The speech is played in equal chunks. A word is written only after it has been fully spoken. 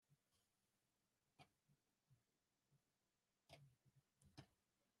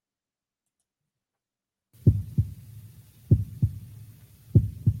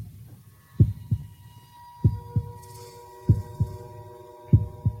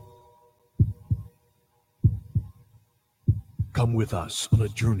Come with us on a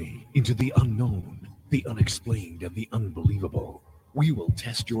journey into the unknown, the unexplained, and the unbelievable. We will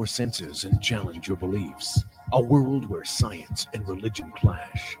test your senses and challenge your beliefs. A world where science and religion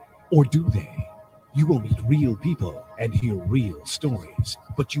clash. Or do they? You will meet real people and hear real stories,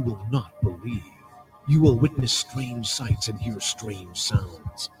 but you will not believe. You will witness strange sights and hear strange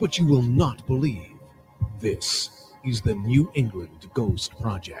sounds, but you will not believe. This is the New England Ghost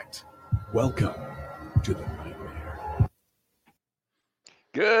Project. Welcome to the nightmare.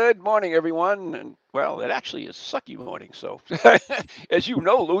 Good morning, everyone. And well, it actually is sucky morning. So, as you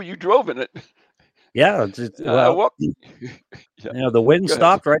know, Lou, you drove in it. Yeah, Well, yeah, the wind go ahead.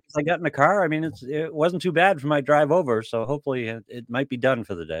 stopped right as I got in the car. I mean, it wasn't too bad for my drive over, so hopefully it might be done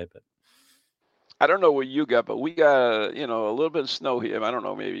for the day. But I don't know what you got, but we got a little bit of snow here. I don't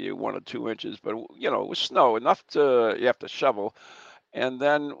know, maybe 1 or 2 inches, but it was snow enough to you have to shovel, and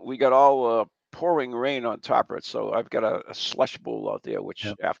then we got all pouring rain on top of it. So I've got a slush bowl out there, which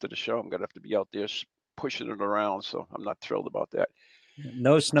Yep. after the show I'm gonna have to be out there pushing it around. So I'm not thrilled about that.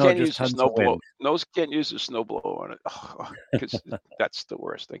 no snow, Can't just use the tons snow of wind. blow. No, can't use the snow blow on it because that's the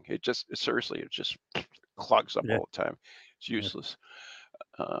worst thing. It just clogs up Yeah. all the time. It's useless.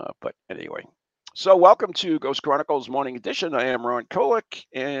 But anyway, so welcome to Ghost Chronicles Morning Edition. I am Ron Kolick,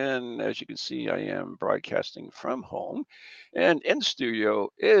 and as you can see, I am broadcasting from home. And in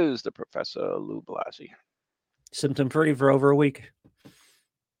studio is the Professor Lou Blasi. Symptom free for over a week.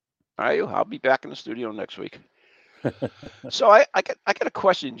 Are you? I'll be back in the studio next week. So I got a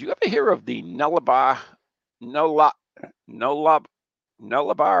question. Do you ever hear of the Nullarbor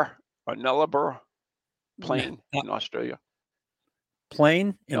plane in Australia?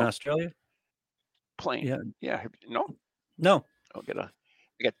 Plane in No. Australia? Plane. Yeah. No. No.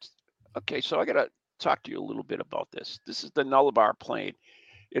 Okay, so I got to talk to you a little bit about this. This is the Nullarbor Plain.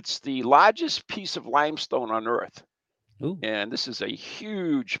 It's the largest piece of limestone on Earth. Ooh. And this is a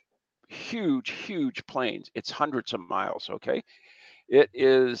huge plain. It's hundreds of miles, okay? It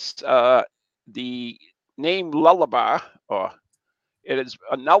is the name Lullabar, or it is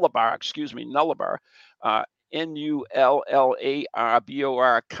a Nullarbor, Nullarbor.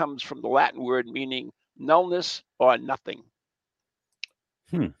 Nullarbor comes from the Latin word meaning nullness or nothing.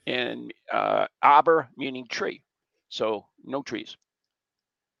 And arbor meaning tree, so no trees.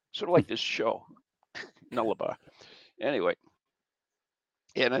 Sort of like this show, Nullarbor. Anyway,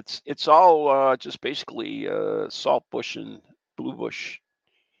 and it's all just basically salt bush and blue bush,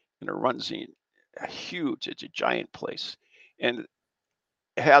 and it runs in huge. It's a giant place, and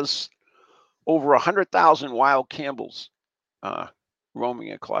it has over 100,000 wild camels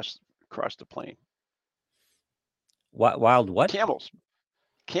roaming across the plain. Wild what? Camels.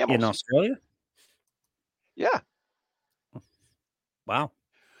 In Australia? Yeah. Wow.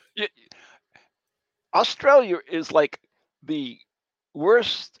 Australia is like the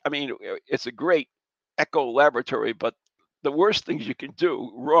worst. I mean, it's a great echo laboratory, but the worst things you can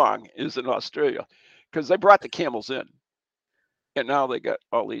do wrong is in Australia, because they brought the camels in, and now they got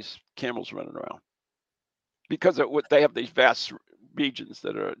all these camels running around because they have these vast regions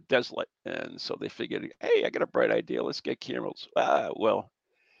that are desolate, and so they figured, hey, I got a bright idea. Let's get camels. Well,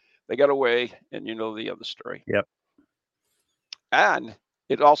 they got away, and you know the other story. Yep. And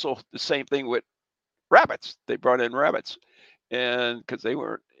it also the same thing with rabbits. They brought in rabbits, and because they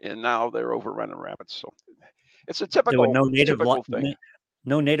weren't, and now they're overrunning rabbits. So it's a typical, there were no native thing.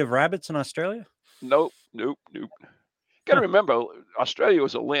 No native rabbits in Australia? Nope. Got to remember, Australia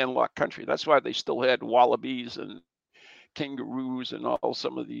was a landlocked country. That's why they still had wallabies and kangaroos and all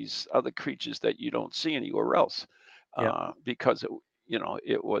some of these other creatures that you don't see anywhere else, because it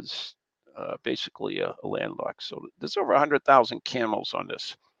was basically a landlocked. So there's over 100,000 camels on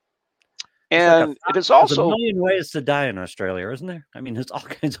this. And it is also there's a million ways to die in Australia, isn't there? I mean, there's all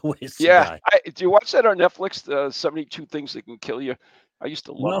kinds of ways to die. Do you watch that on Netflix? 72 Things That Can Kill You. I used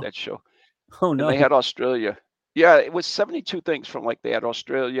to love that show. Oh no! And they had Australia. Yeah, it was 72 things from they had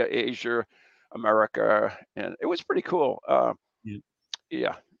Australia, Asia, America, and it was pretty cool.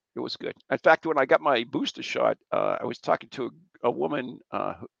 Yeah, it was good. In fact, when I got my booster shot, I was talking to a woman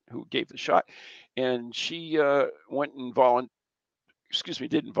who gave the shot, and she went and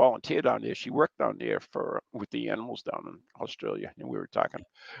didn't volunteer down there. She worked down there with the animals down in Australia, and we were talking.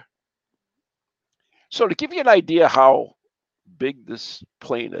 So to give you an idea how big this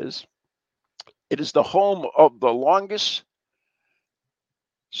plain is, it is the home of the longest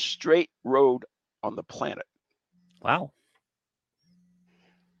straight road on the planet. Wow.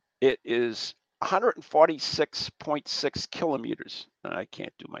 It is 146.6 kilometers. I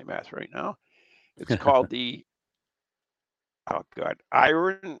can't do my math right now. It's called the Eyre.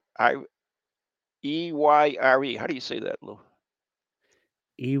 Eyre. How do you say that, Lou?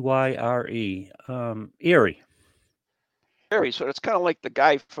 Eyre. Erie. Harry. So it's kind of like the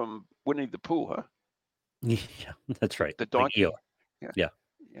guy from Winnie the Pooh, huh? Yeah, that's right. The Like donkey. Eeyore. Yeah.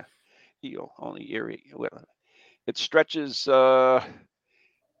 Yeah. Eel, only Erie. Well, it stretches.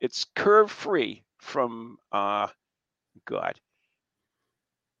 It's curve free from God,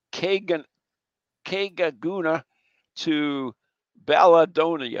 Kagan, Kagaguna to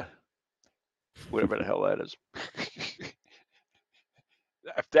Balladonia, whatever the hell that is.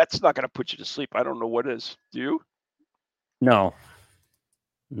 If that's not going to put you to sleep, I don't know what is. Do you? No.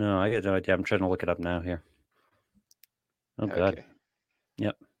 No, I got no idea. I'm trying to look it up now here. Oh, God. Okay.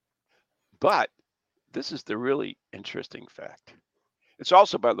 Yep. But this is the really interesting fact. It's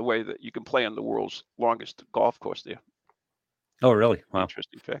also, by the way, that you can play on the world's longest golf course there. Oh, really? Wow.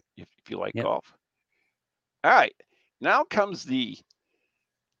 Interesting fact, if you like Yep. golf. All right. Now comes the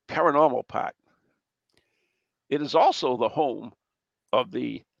paranormal part. It is also the home of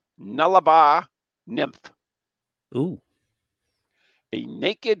the Nullarbor nymph, Ooh. a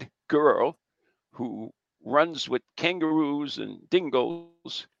naked girl who runs with kangaroos and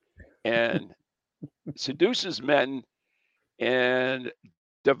dingoes and seduces men and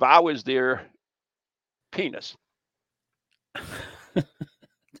devours their penis. I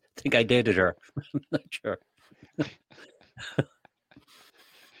think I dated her. Not sure.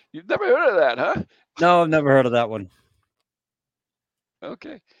 You've never heard of that, huh? No, I've never heard of that one.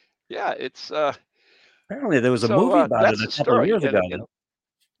 Okay. Yeah, it's Apparently, there was a so movie about that's it a the couple of story. years ago.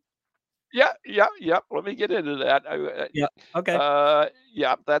 Yeah. Let me get into that. Yeah. Okay.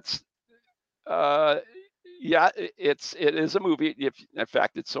 Yeah, that's yeah, it is a movie. If in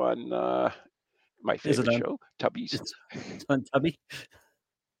fact it's on my Is it favorite on? show, Tubbies. It's on Tubby.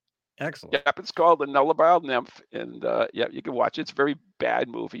 Excellent. Yep, it's called The Nullarbor Nymph, and yeah, you can watch it. It's a very bad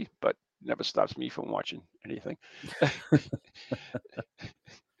movie, but never stops me from watching anything.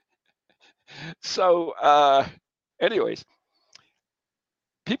 So, anyways,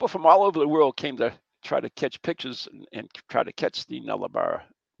 people from all over the world came to try to catch pictures and try to catch the Nullarbor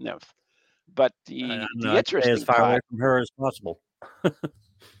Nymph. But the I'd stay as interesting far away part. from her as possible.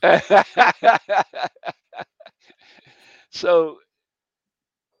 So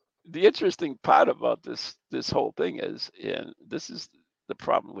the interesting part about this whole thing is, and this is the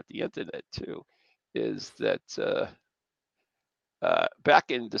problem with the internet too, is that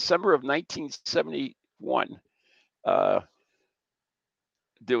back in December of 1971,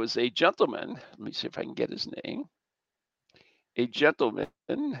 there was a gentleman. Let me see if I can get his name. A gentleman,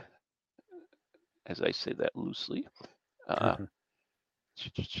 as I say that loosely,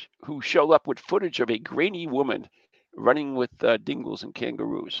 who showed up with footage of a grainy woman running with dingoes and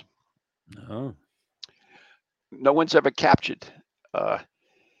kangaroos. Oh. No one's ever captured.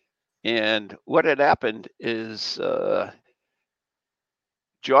 And what had happened is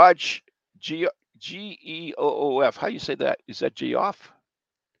George Geoof. How do you say that? Is that Geoff?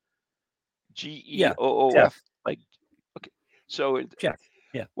 Geoof. Jeff. Like, okay. So Jeff.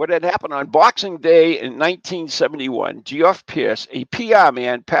 Yeah. What had happened on Boxing Day in 1971? Geoff Pierce, a PR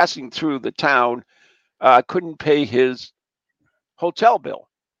man passing through the town, couldn't pay his hotel bill.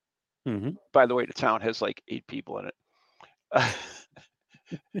 Mm-hmm. By the way, the town has like 8 people in it.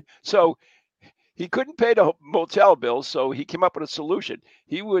 So he couldn't pay the motel bill, so he came up with a solution.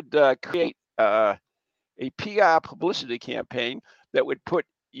 He would create a PR publicity campaign that would put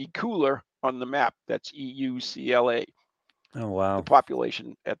Eucla on the map. That's EUCLA. Oh, wow. The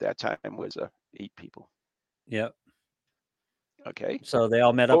population at that time was 8 people. Yep. Okay. So they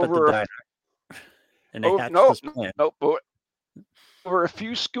all met up at the diner, and they hatched this plan. No, over a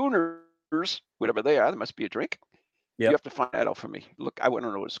few schooners, whatever they are, there must be a drink. Yep. You have to find that out for me. Look, I want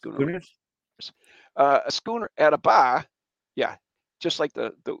to know what a schooner is. A schooner at a bar, yeah, just like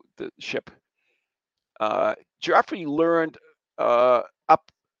the ship. Geoffrey learned let's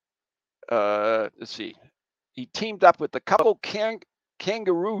see, he teamed up with a couple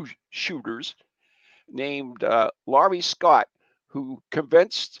kangaroo shooters named Laurie Scott, who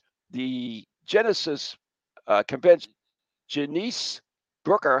convinced Janice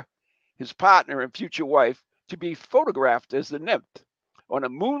Brooker, his partner and future wife, to be photographed as the nymph. On a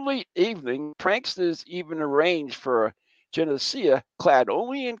moonlit evening, pranksters even arranged for Genesia, clad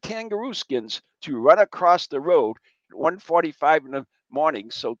only in kangaroo skins, to run across the road at 1:45 in the morning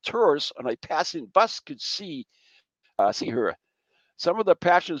so tourists on a passing bus could see her. Some of the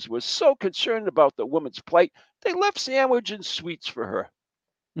passengers were so concerned about the woman's plight, they left sandwich and sweets for her.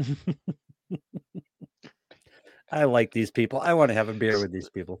 I like these people. I want to have a beer with these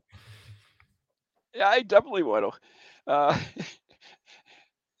people. Yeah, I definitely want to.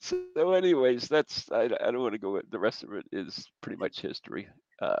 So, anyways, I don't want to go. The rest of it is pretty much history.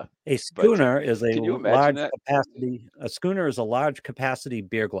 A But schooner is a can you imagine large that? capacity. A schooner is a large capacity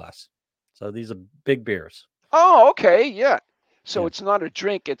beer glass. So these are big beers. Oh, okay, yeah. So Yeah. it's not a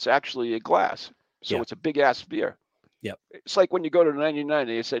drink; it's actually a glass. So Yeah. it's a big ass beer. Yep. It's like when you go to 99,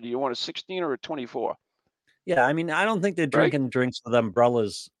 they said, "Do you want a 16 or a 24?" Yeah, I mean, I don't think they're Right? drinking drinks with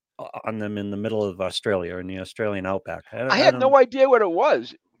umbrellas on them in the middle of Australia or in the Australian outback. I I had don't. no idea what it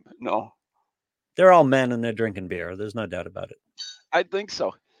was. No, They're all men and they're drinking beer. There's no doubt about it. I think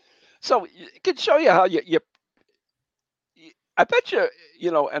so. So it can show you how I bet you,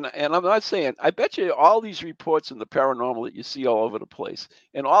 and I'm not saying, I bet you all these reports in the paranormal that you see all over the place,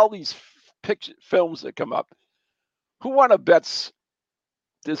 and all these films that come up, who want to bet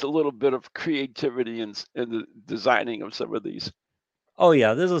there's a little bit of creativity in the designing of some of these? Oh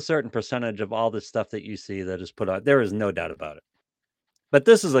yeah, there's a certain percentage of all this stuff that you see that is put out. There is no doubt about it. But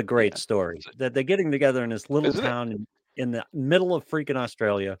this is a great Yeah, story that they're getting together in this little isn't it? town in the middle of freaking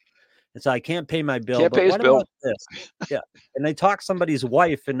Australia. And so I can't pay my bill, Can't but pay his what about bill. this? Yeah. And they talk somebody's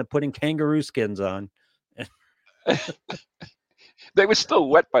wife into putting kangaroo skins on. They were still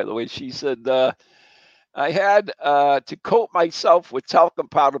wet, by the way. She said, I had to coat myself with talcum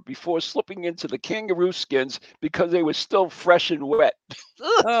powder before slipping into the kangaroo skins because they were still fresh and wet.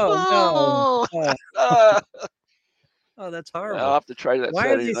 Oh no. Oh, Uh, that's I'll horrible. have to try that Why are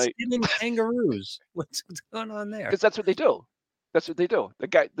Saturday they night skinning kangaroos? What's going on there? because that's what they do. That's what they do.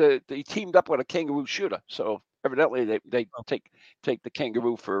 They teamed up with a kangaroo shooter, so evidently they Oh, take the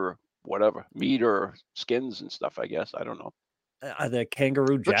kangaroo for whatever meat or skins and stuff. I guess I don't know. are there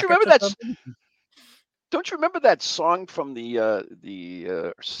kangaroo Don't you jackets remember or that? something? Don't you remember that song from the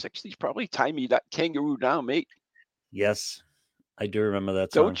 '60s? Probably "Tie Me That Kangaroo Down, Mate." Yes, I do remember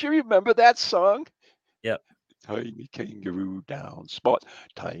that song. Don't you remember that song? Yep. Tie me kangaroo down, Spot.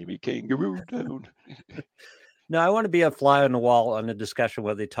 Tie me kangaroo down. No, I want to be a fly on the wall on a discussion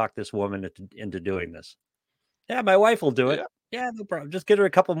where they talk this woman into doing this. Yeah, my wife will do it. Yeah. Yeah, no problem. Just get her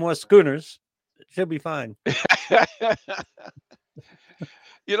a couple more schooners. She'll be fine.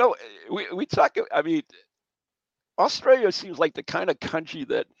 We talk. I mean, Australia seems like the kind of country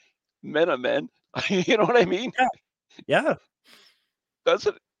that men are men. You know what I mean? Yeah.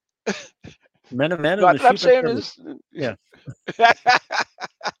 Doesn't it? Men are men and Not the that I'm sheep are saying feathers. is. Yeah.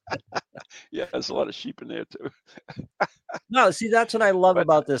 Yeah, there's a lot of sheep in there too. No, see, that's what I love But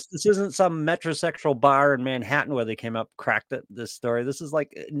about this. This isn't some metrosexual bar in Manhattan where they came up, cracked this story. This is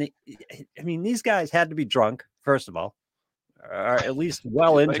like, I mean, these guys had to be drunk, first of all, or at least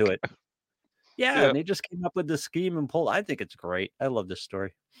well you into think? it. Yeah, Yeah. and they just came up with this scheme and pulled. I think it's great. I love this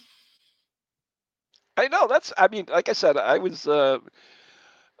story. I know I mean, like I said, I was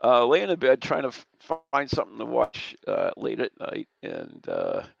laying in bed trying to find something to watch late at night, and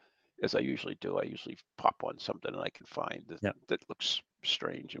as I usually do, I usually pop on something I can find Yeah. that looks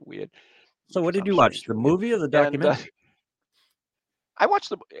strange and weird. So, what because did I'm you watch? strange The and weird. movie or the And documentary? I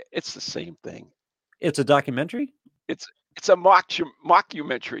watched it's the same thing. It's a documentary? It's a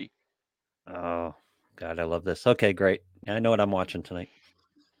mockumentary. Oh, God, I love this. Okay, great. I know what I'm watching tonight.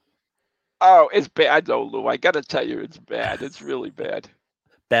 Oh, it's bad though, Lou. I gotta tell you, it's bad. It's really bad.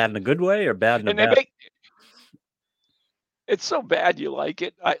 Bad in a good way or bad in a And they bad? it's so bad you like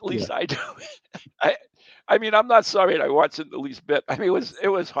it. At least I do. I mean, I'm not sorry I watched it the least bit. I mean, it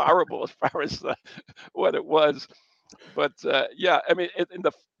was horrible as far as what it was. But yeah, I mean, and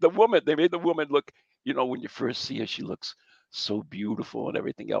the woman, they made the woman look. When you first see her, she looks so beautiful and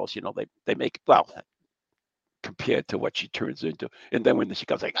everything else. They make compared to what she turns into, and then when she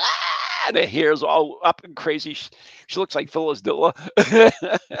comes like and her hair's all up and crazy, she looks like Phyllis Diller.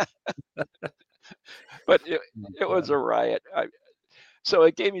 But it was a riot. So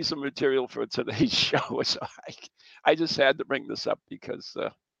it gave me some material for today's show. So I just had to bring this up because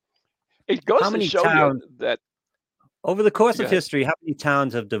it goes to show you that over the course of history, how many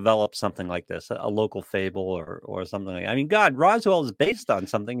towns have developed something like this, a local fable or something like that? I mean, God, Roswell is based on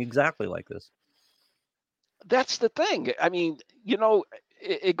something exactly like this. That's the thing. I mean,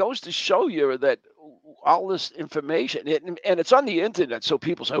 it goes to show you that all this information, and it's on the internet. So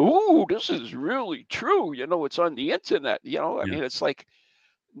people say, "Ooh, this is really true." It's on the internet. I mean, it's like,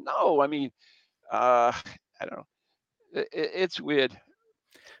 no, I mean, I don't know. It's weird.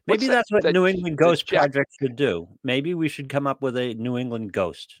 Maybe that's what New England Ghost Project should do. Maybe we should come up with a New England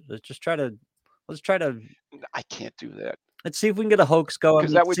ghost. Let's try to. I can't do that. Let's see if we can get a hoax going.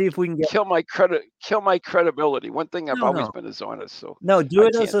 Because that would see if we can kill my credibility. One thing I've always been is honest. So no, do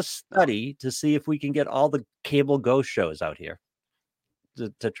it as a study to see if we can get all the cable ghost shows out here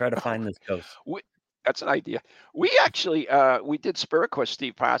to try to find this ghost. That's an idea. We actually we did Spirit Quest,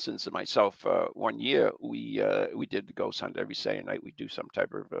 Steve Parsons and myself, one year. We did the ghost hunt every Saturday night. We do some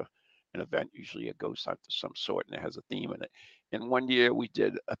type of an event, usually a ghost hunt of some sort, and it has a theme in it. And one year we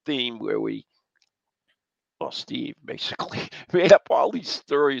did a theme where Steve basically made up all these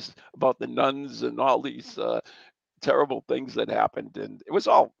stories about the nuns and all these terrible things that happened, and it was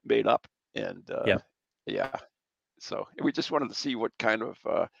all made up. And Yeah. yeah, so we just wanted to see what kind of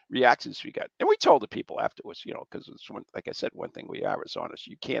reactions we got, and we told the people afterwards, because it's like I said, one thing we are is honest.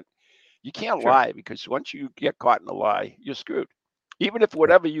 You can't Sure. lie, because once you get caught in a lie, you're screwed. Even if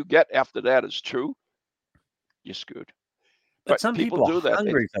whatever you get after that is true, you're screwed. But some people do are that.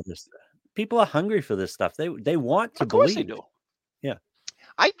 hungry for this. People are hungry for this stuff. They want to Of course believe. they do. Yeah.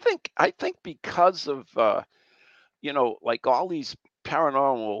 I think because of like all these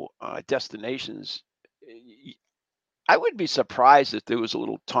paranormal destinations, I would be surprised if there was a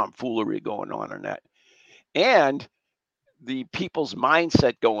little tomfoolery going on in that. And the people's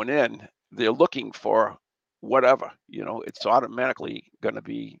mindset going in, they're looking for whatever, it's automatically going to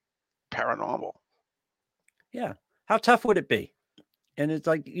be paranormal. Yeah. How tough would it be? And it's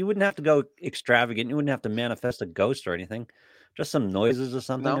like, you wouldn't have to go extravagant. You wouldn't have to manifest a ghost or anything. Just some noises or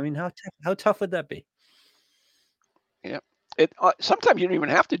something. No. I mean, how tough would that be? Yeah. Sometimes you don't even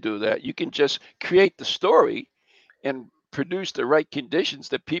have to do that. You can just create the story and produce the right conditions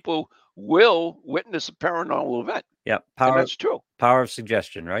that people will witness a paranormal event. Yeah. And that's true. Power of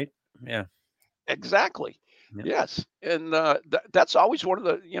suggestion, right? Yeah. Exactly. Yeah. Yes. And that's always one of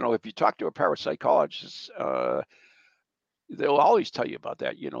the, if you talk to a parapsychologist, they'll always tell you about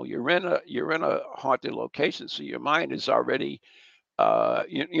that. You're in a haunted location, so your mind is already,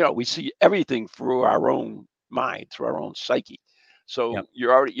 we see everything through our own mind, through our own psyche. So Yep.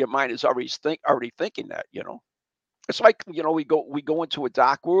 your mind is already thinking that. It's like, we go into a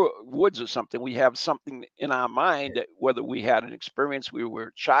dark woods or something. We have something in our mind that, whether we had an experience, we were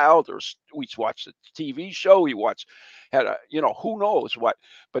a child, or we watched a TV show, had a, who knows what,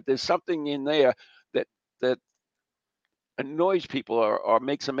 but there's something in there that annoys people or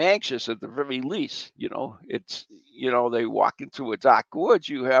makes them anxious at the very least. It's, they walk into a dark woods,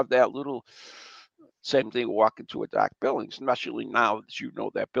 you have that little same thing, walk into a dark building, especially now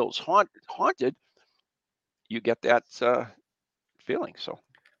that that bill's haunted, you get that feeling. So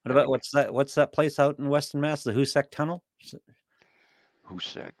What about what's that place out in Western Mass, the Hoosac Tunnel?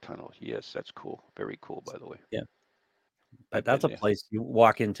 Hoosac Tunnel. Yes, that's cool. Very cool, by the way. Yeah. But I've that's a been there. place you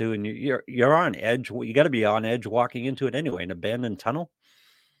walk into and you're on edge. You got to be on edge walking into it anyway. An abandoned tunnel?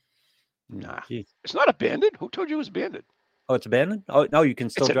 Nah, Geez. it's not abandoned. Who told you it was abandoned? Oh, it's abandoned? Oh, no, you can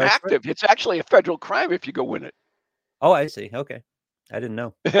still It's drive through it? inactive. It's actually a federal crime if you go in it. Oh, I see. Okay. I didn't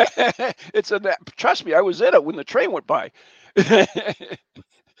know. Trust me, I was in it when the train went by.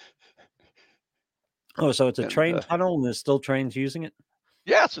 Oh, so it's a And, train tunnel and there's still trains using it?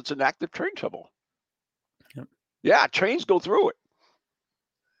 Yes, it's an active train tunnel. Yep. Yeah, trains go through it.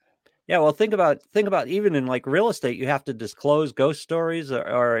 Yeah, well, think about even in like real estate, you have to disclose ghost stories,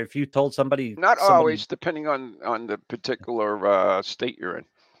 or if you told somebody. Not always, depending on the particular state you're in.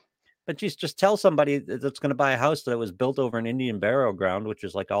 But just tell somebody that's going to buy a house that was built over an Indian burial ground, which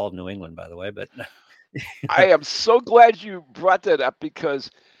is like all of New England, by the way. But I am so glad you brought that up,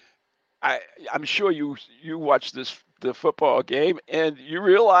 because I'm sure you watched the football game and you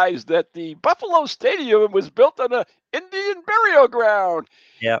realize that the Buffalo Stadium was built on an Indian burial ground.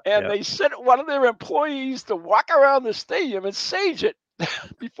 Yeah. And they sent one of their employees to walk around the stadium and sage it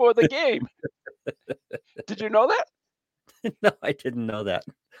before the game. Did you know that? No, I didn't know that.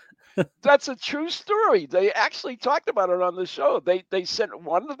 That's a true story. They actually talked about it on the show. They sent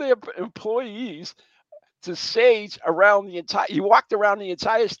one of their employees to sage around he walked around the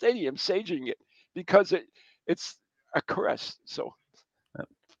entire stadium saging it, because it's a caress. So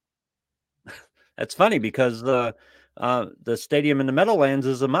that's funny, because the stadium in the Meadowlands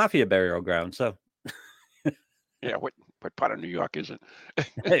is a mafia burial ground. So yeah, what part of New York isn't?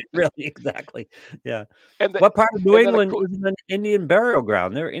 Really, exactly. Yeah. And what part of New England is an Indian burial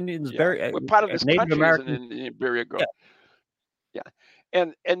ground? There are Indians buried. What part of this Native country American is an Indian burial ground? Yeah.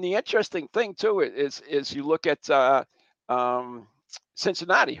 And the interesting thing too is you look at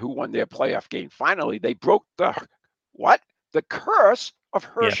Cincinnati, who won their playoff game. Finally, they broke the curse of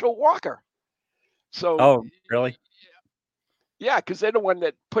Herschel Walker. So, oh, really? Yeah, because they're the one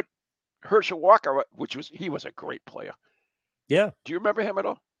that put Herschel Walker, he was a great player. Yeah. Do you remember him at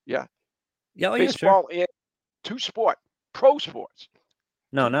all? Yeah. Yeah, baseball yeah, sure. and pro sports.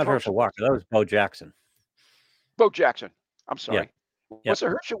 No, not Herschel Walker. That was Bo Jackson. Bo Jackson. I'm sorry. Yeah. Was it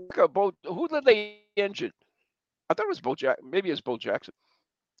Herschel Walker? Who did they injure? I thought it was Bo Jackson. Maybe it's Bo Jackson.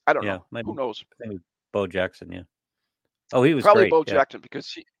 I don't know. Who knows? Bo Jackson, yeah. Oh, he was Probably great. Bo Yeah. Jackson,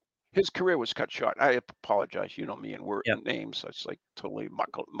 because his career was cut short. I apologize. You know me and word Yeah. names. It's like totally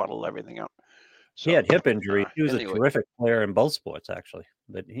muddle everything up. He So had hip injury. He was anyway, a terrific player in both sports, actually.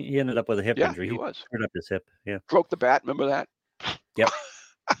 But he ended up with a hip yeah, injury. he was. Screwed up his hip. Yeah. Broke the bat. Remember that? Yep.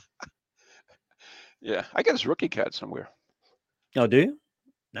 Yeah, I got his rookie card somewhere. Oh, do you?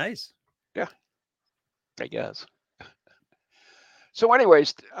 Nice. Yeah, I guess. So,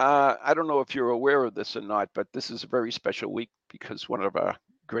 anyways, I don't know if you're aware of this or not, but this is a very special week because one of our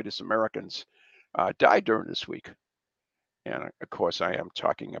greatest Americans died during this week. And of course, I am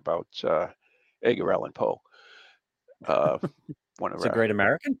talking about Edgar Allan Poe. One of It's a our great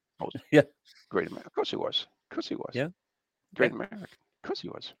American. most Yeah. great American. Of course he was. Of course he was. Yeah. Great Yeah. American. Of course he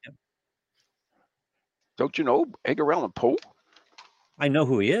was. Yeah. Don't you know Edgar Allan Poe? I know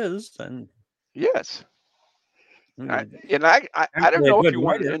who he is, and Yes. I I mean, don't apparently a know if good you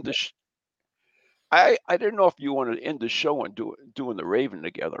wanted to writer. end the I didn't know if you wanted to end the show and doing the Raven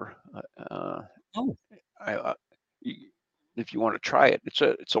together. Oh, If you want to try it,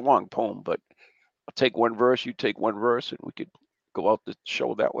 it's a long poem, but I'll take one verse, you take one verse, and we could go out the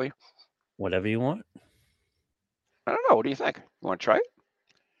show that way. whatever you want. I don't know. What do you think? You want to try it?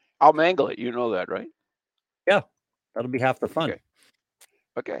 I'll mangle it. You know that, right? Yeah, that'll be half the fun.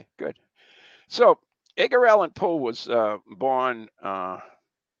 Okay, good. So Edgar Allan Poe was born on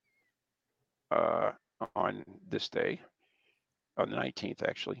this day, on the 19th,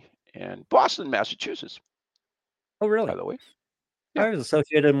 actually, in Boston, Massachusetts. Oh, really? By the way, I was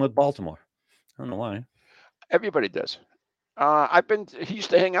associated him with Baltimore. I don't know why. everybody does. He used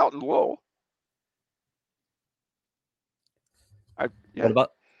to hang out in Lowell. What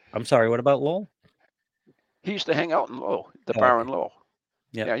about? I'm sorry. What about Lowell? He used to hang out in Lowell, the Oh, bar okay. in Lowell.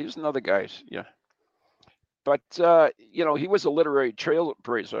 Yeah. Yeah, he was another guy. Yeah. But he was a literary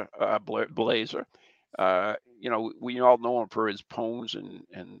trailblazer. We all know him for his poems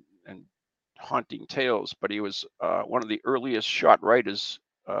and haunting tales. But he was one of the earliest short writers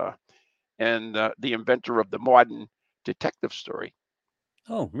and the inventor of the modern detective story.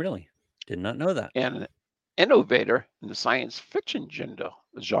 Oh, really? Did not know that. And an innovator in the science fiction genre.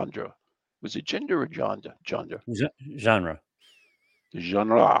 Was it gender or genre? Genre. Genre.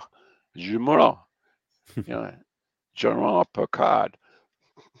 Yeah. Jean Picard.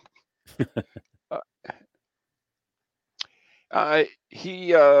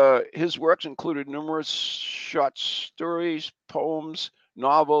 His works included numerous short stories, poems,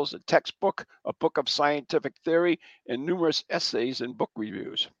 novels, a textbook, a book of scientific theory, and numerous essays and book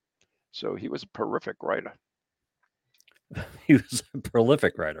reviews. So he was a prolific writer. He was a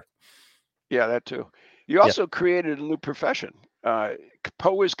prolific writer. Yeah, that too. He also created a new profession.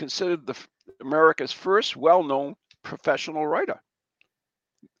 Poe is considered America's first well-known professional writer.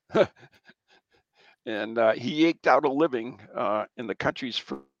 And he eked out a living in the country's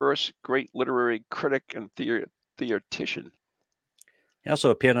first great literary critic and theoretician. He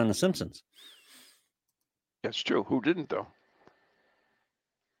also appeared on The Simpsons. That's true. Who didn't, though?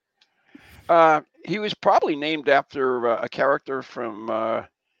 He was probably named after a character from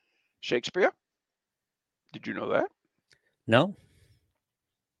Shakespeare. Did you know that? No.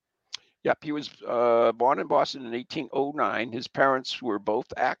 Yep, he was born in Boston in 1809. His parents were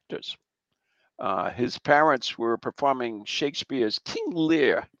both actors. His parents were performing Shakespeare's King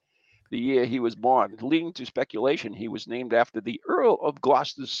Lear the year he was born, leading to speculation he was named after the Earl of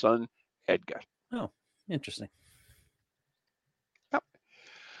Gloucester's son, Edgar. Oh, interesting. Yep.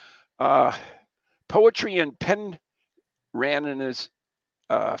 Poetry and pen ran in his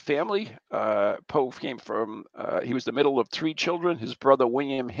family. Poe came from, he was the middle of three children. His brother,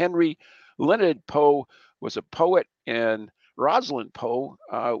 William Henry Leonard Poe, was a poet, and Rosalind Poe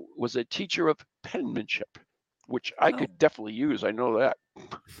was a teacher of penmanship, which I could definitely use. I know that.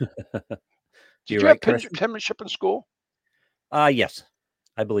 Did you have penmanship in school? Yes,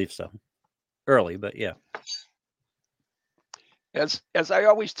 I believe so. Early, but yeah. As I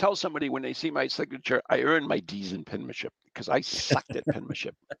always tell somebody when they see my signature, I earned my D's in penmanship because I sucked at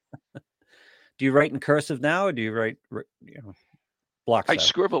penmanship. Do you write in cursive now, or do you write block style? I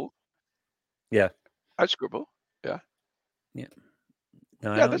scribble. Yeah. I scribble. Yeah. Yeah.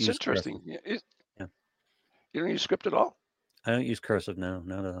 No, yeah, that's interesting. Yeah. You don't use script at all? I don't use cursive now,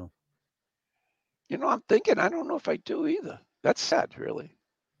 not at all. I'm thinking, I don't know if I do either. That's sad, really.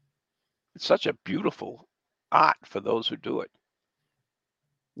 It's such a beautiful art for those who do it.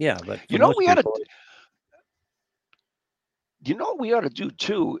 Yeah, but we ought to. What we ought to do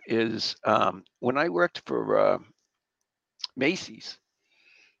too is when I worked for Macy's,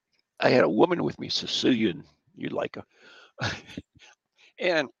 I had a woman with me, Sicilian. You'd like her,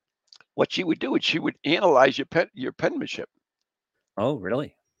 and what she would do is she would analyze your penmanship. Oh,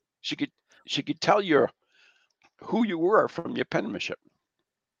 really? She could tell who you were from your penmanship.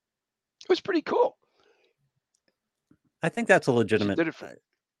 It was pretty cool. I think that's a She legitimate. did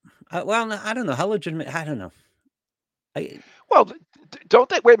it Well, no, I don't know how legitimate. I don't know. Well, don't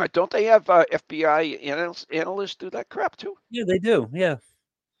they? Wait a minute. Don't they have FBI analysts do that crap too? Yeah, they do. Yeah.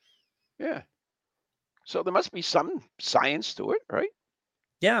 Yeah. So there must be some science to it, right?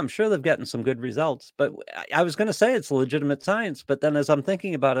 Yeah, I'm sure they've gotten some good results. But I was going to say it's legitimate science, but then as I'm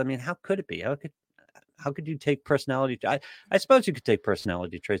thinking about it, I mean, how could it be? How could you take personality? I suppose you could take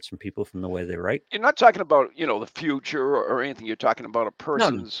personality traits from people from the way they write. You're not talking about, the future or anything. You're talking about a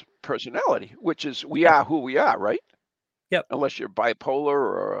person's personality, which is we are who we are, right? Yep. Unless you're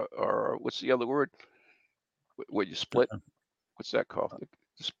bipolar or what's the other word? Where you split? What's that called?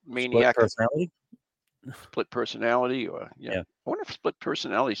 Maniac. Split personality? Split personality, Yeah. I wonder if split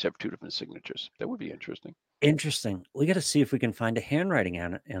personalities have 2 different signatures. That would be interesting. Interesting. We got to see if we can find a handwriting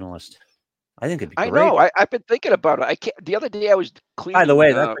analyst. I think it'd be great. I know. I've been thinking about it. I can't. The other day I was cleaning. By the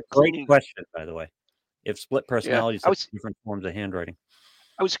way, that's a great question. By the way, if split personalities have different forms of handwriting,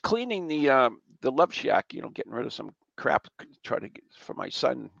 I was cleaning the Love Shack. Getting rid of some crap. Try to get for my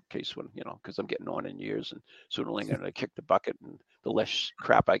son in case when because I'm getting on in years and sooner or later I kick the bucket and the less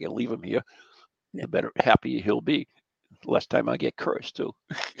crap I can leave him here, the better happier he'll be. The less time I get cursed too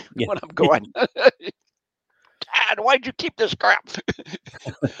when I'm gone. Dad, why'd you keep this crap?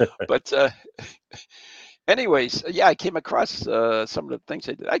 But anyways, I came across some of the things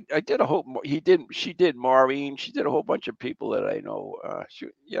they did. I did a whole. She did. Maureen. She did a whole bunch of people that I know.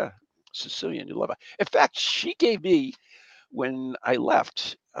 Sicilian, you love her. In fact, she gave me when I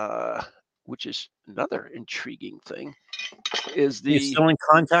left, which is another intriguing thing. Is you still in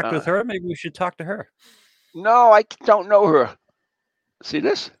contact with her? Maybe we should talk to her. No, I don't know her. See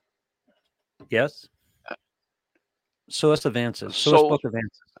this? Yes. Source of Answers. Source Book of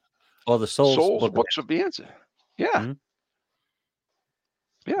Answers. Or the Soul's Books of Answers. Yeah. Mm-hmm.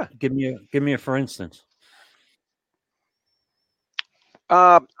 Yeah. Give me a for instance.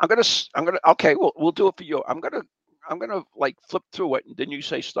 I'm gonna okay, we'll do it for you. I'm gonna like flip through it and then you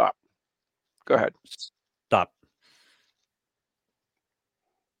say stop. Go ahead. Stop.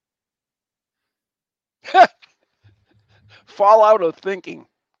 Fall out of thinking.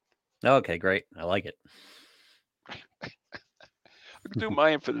 Okay, great. I like it. I'll do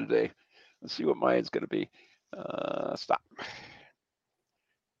mine for the day. Let's see what mine's going to be. Stop.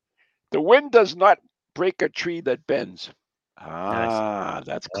 The wind does not break a tree that bends. Nice.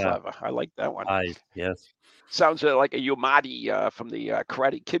 That's clever. I like that one. Yes. Sounds like a Yomadi from the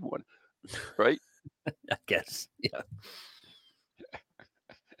Karate Kid one, right? I guess. Yeah.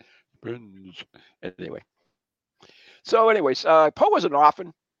 Anyway. So, anyways, Poe was an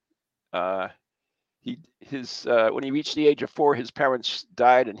orphan. When he reached the age of 4, his parents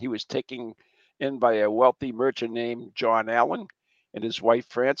died, and he was taken in by a wealthy merchant named John Allen and his wife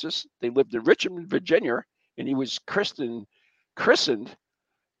Frances. They lived in Richmond, Virginia, and he was christened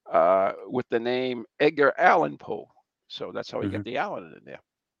with the name Edgar Allan Poe. So that's how he got the Allen in there.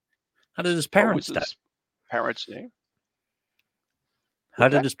 How did his parents die? His parents' name? How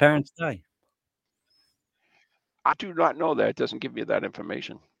did his parents die? I do not know that. It doesn't give me that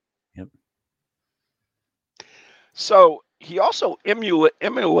information. Yep. So he also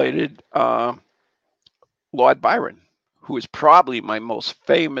emulated Lord Byron, who is probably my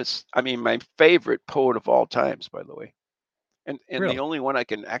favorite poet of all times, by the way, and really? the only one I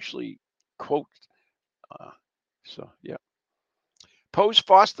can actually quote. Poe's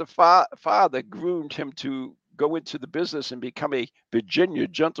foster father groomed him to go into the business and become a Virginia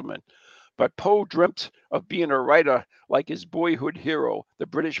gentleman. But Poe dreamt of being a writer like his boyhood hero, the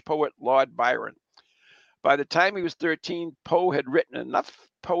British poet Lord Byron. By the time he was 13, Poe had written enough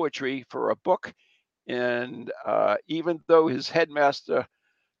poetry for a book, and even though his headmaster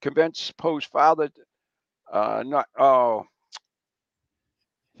convinced Poe's father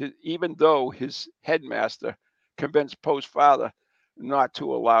not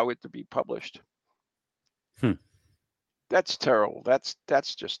to allow it to be published. That's terrible. That's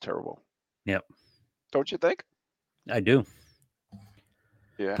just terrible. Yep. Don't you think? I do.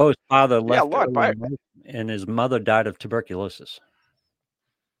 Yeah. Poe's father left Lord Byron. and his mother died of tuberculosis.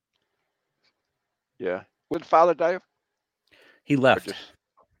 Yeah. What did father die of? He left.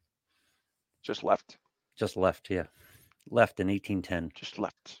 Just left. Just left, yeah. Left in 1810. Just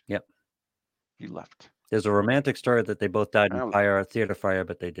left. Yep. He left. There's a romantic story that they both died in a theater fire,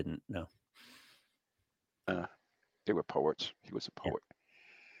 but they didn't know. They were poets. He was a poet.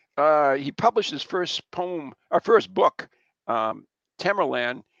 Yeah. He published his first book,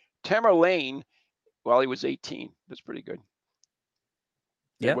 Tamerlane, Tamerlane while he was 18. That's pretty good.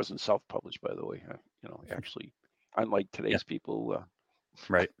 Yeah. It wasn't self-published, by the way. Actually, unlike today's people.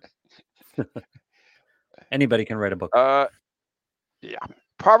 Right. Anybody can write a book. Yeah.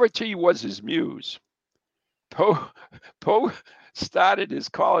 Poverty was his muse. Poe started his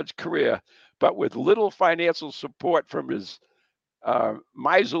college career, but with little financial support from his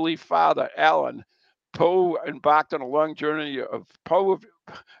miserly father, Alan. Poe embarked on a long journey of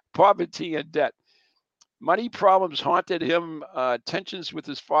poverty and debt. Money problems haunted him. Tensions with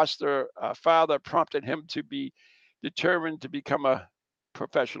his foster father prompted him to be determined to become a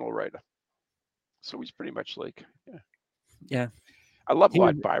professional writer. So he's pretty much like, Yeah. I love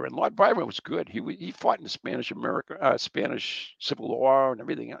Lord Byron. Lord Byron was good. He fought in the Spanish Civil War and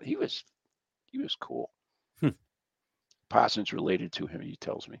everything. He was cool. Parsons related to him, he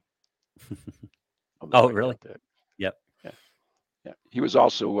tells me. Oh, really? Yep. Yeah. He was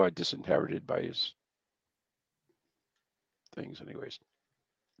also disinherited by his things, anyways.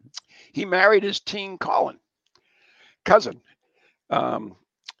 He married his teen cousin.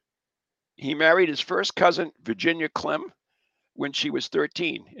 He married his first cousin, Virginia Clem, when she was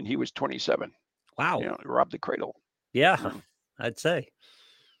 13 and he was 27. Wow. Robbed the cradle. Yeah, I'd say.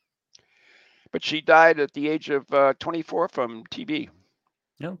 But she died at the age of 24 from TB.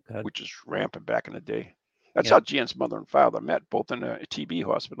 Oh, God. Which is rampant back in the day. That's how Jan's mother and father met, both in a TB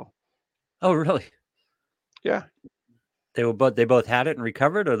hospital. Oh, really? Yeah. They both had it and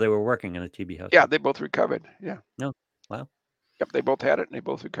recovered, or they were working in a TB hospital? Yeah, they both recovered. Yeah. No. Wow. Yep, they both had it and they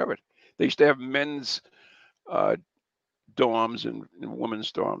both recovered. They used to have men's dorms and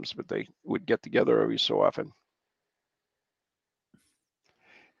women's dorms, but they would get together every so often.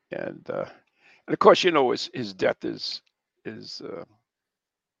 And of course, his death is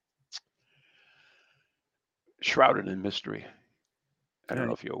shrouded in mystery. I don't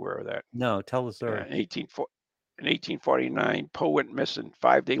know if you're aware of that. No, tell the story. In 1849, Poe went missing.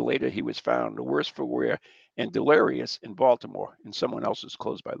 5 days later, he was found, worse for wear and delirious, in Baltimore, in someone else's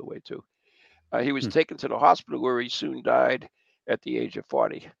clothes, by the way, too. He was taken to the hospital, where he soon died at the age of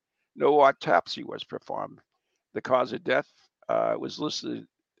 40. No autopsy was performed. The cause of death was listed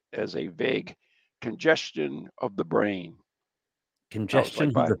as a vague congestion of the brain.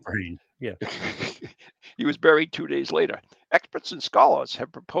 Congestion of the brain. Yeah. He was buried 2 days later. Experts and scholars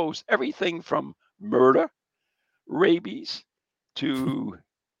have proposed everything from murder, rabies, to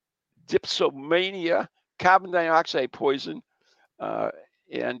dipsomania, carbon dioxide poison,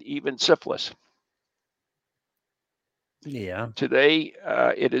 and even syphilis. Yeah. Today,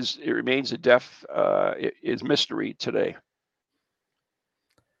 it remains a death is mystery today.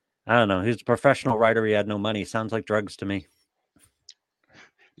 I don't know. He was a professional writer. He had no money. Sounds like drugs to me.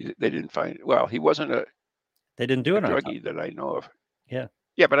 They didn't find. Well, he wasn't a. They didn't do it. Druggie that I know of. Yeah.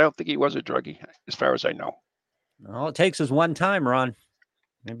 Yeah, but I don't think he was a druggie, as far as I know. All it takes is one time, Ron.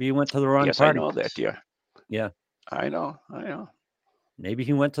 Maybe he went to the wrong party. Yes, I know that. Yeah. Yeah. I know. Maybe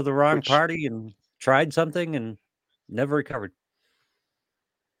he went to the wrong party and tried something and never recovered.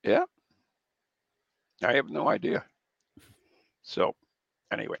 Yeah. I have no idea. So,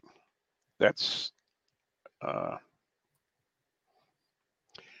 anyway, that's.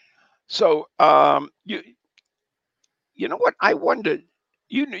 So, you know what? I wondered.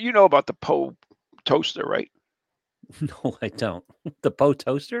 You know about the Poe toaster, right? No, I don't. The Poe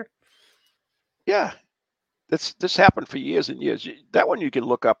toaster? Yeah. This happened for years and years. That one you can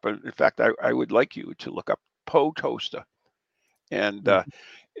look up. In fact, I would like you to look up Poe toaster. And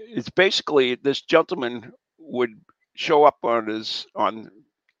it's basically this gentleman would show up on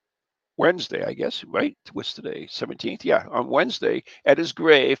Wednesday, I guess, right? What's today? 17th? Yeah, on Wednesday at his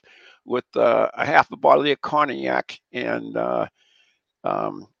grave with a half a bottle of cognac and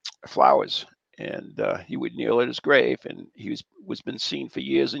flowers. And he would kneel at his grave, and he was been seen for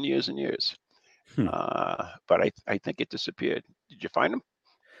years and years and years. But I think it disappeared. Did you find him?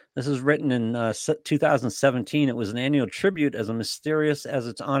 This is written in 2017. It was an annual tribute as mysterious as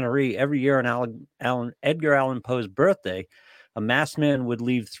its honoree. Every year on Edgar Allan Poe's birthday, a masked man would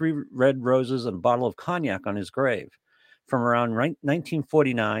leave 3 red roses and a bottle of cognac on his grave. From around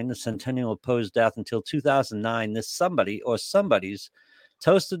 1949, the centennial of Poe's death, until 2009, this somebody or somebodies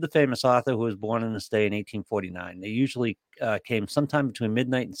toasted the famous author who was born in this day in 1849. They usually came sometime between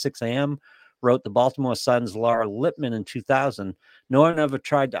midnight and 6 a.m., wrote the Baltimore Sun's Laura Lippman in 2000. No one ever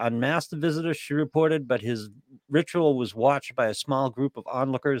tried to unmask the visitor, she reported, but his ritual was watched by a small group of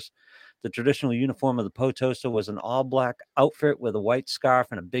onlookers. The traditional uniform of the Poe toaster was an all-black outfit with a white scarf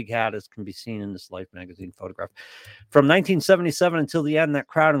and a big hat, as can be seen in this Life magazine photograph. From 1977 until the end, that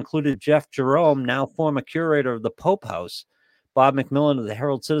crowd included Jeff Jerome, now former curator of the Pope House, Bob McMillan of the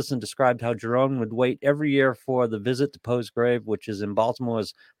Herald Citizen described how Jerome would wait every year for the visit to Poe's grave, which is in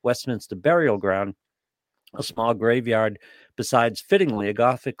Baltimore's Westminster Burial Ground, a small graveyard besides, fittingly, a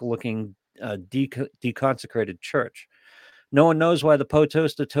Gothic-looking deconsecrated church. No one knows why the Poe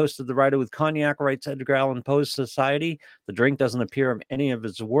toaster toasted the writer with cognac, writes Edgar Allan Poe's Society. The drink doesn't appear in any of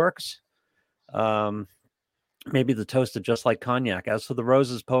his works. Maybe the toaster just like cognac. As for the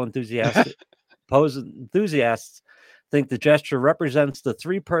roses, Poe's enthusiasts think the gesture represents the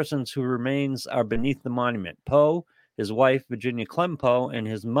three persons whose remains are beneath the monument: Poe, his wife, Virginia Clem Poe, and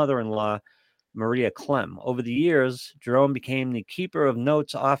his mother-in-law, Maria Clem. Over the years, Jerome became the keeper of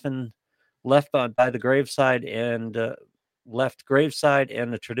notes often left by the graveside and the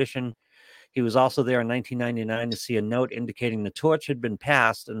tradition. He was also there in 1999 to see a note indicating the torch had been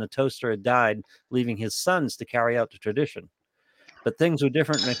passed and the toaster had died, leaving his sons to carry out the tradition. But things were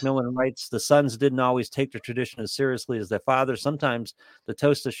different, McMillan writes. The sons didn't always take the tradition as seriously as their father. Sometimes the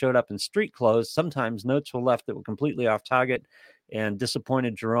toaster showed up in street clothes. Sometimes notes were left that were completely off target, and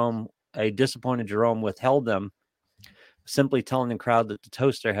disappointed Jerome withheld them, simply telling the crowd that the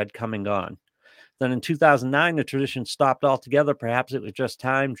toaster had come and gone. Then in 2009, the tradition stopped altogether. Perhaps it was just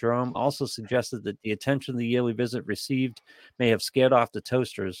time. Jerome also suggested that the attention the yearly visit received may have scared off the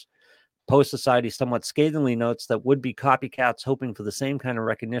toasters. Poe Society somewhat scathingly notes that would-be copycats hoping for the same kind of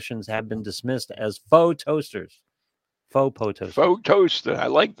recognitions have been dismissed as faux toasters. Faux Poe toasters. Faux toaster. I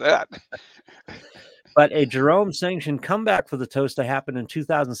like that. But a Jerome-sanctioned comeback for the toaster happened in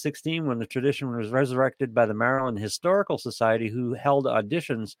 2016 when the tradition was resurrected by the Maryland Historical Society, who held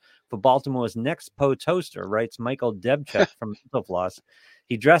auditions for Baltimore's next Poe toaster, writes Michael Debchek from Mental Floss.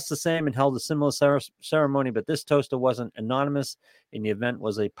 He dressed the same and held a similar ceremony, but this toaster wasn't anonymous, and the event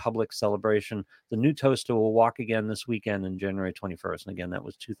was a public celebration. The new toaster will walk again this weekend on January 21st. And again, that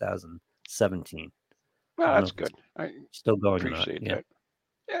was 2017. Well, that's good. I still going. Appreciate that.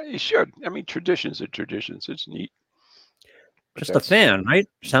 Yeah, you should. I mean, traditions are traditions. It's neat. Just a fan, right?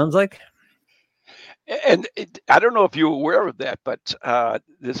 Sounds like. And I don't know if you're aware of that, but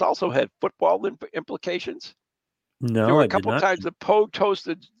this also had football implications. No, there were a couple times the Poe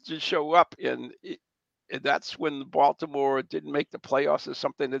toaster to show up, and that's when Baltimore didn't make the playoffs or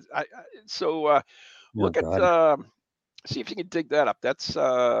something. Look at see if you can dig that up. That's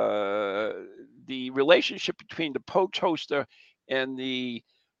the relationship between the Poe toaster and the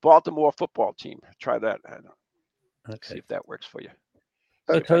Baltimore football team. Try that. See if that works for you.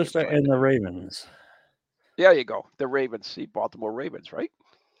 Poe toaster and the Ravens. There you go. The Ravens. See, Baltimore Ravens, right?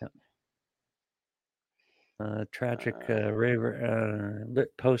 Tragic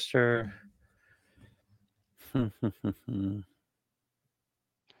lit poster. Yeah,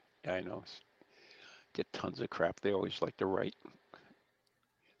 I know. Get tons of crap. They always like to write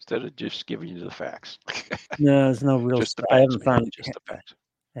instead of just giving you the facts. No, there's no real. I haven't found just the facts.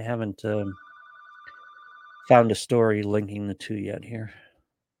 I haven't found a story linking the two yet here.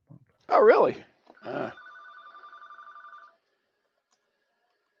 Oh, really?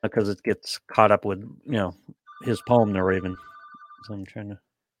 Because it gets caught up with his poem, The Raven. So I'm trying to.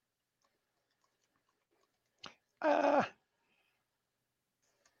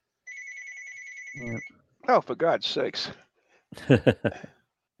 Oh, for God's sakes!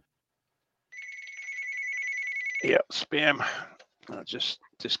 Yeah, spam. I'll just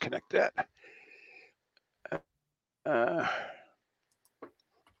disconnect that.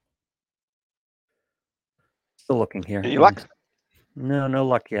 Still looking here. Any luck? No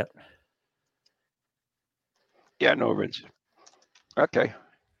luck yet. Yeah, no Ravens. Okay.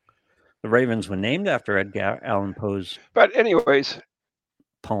 The Ravens were named after Edgar Allan Poe's. But anyways,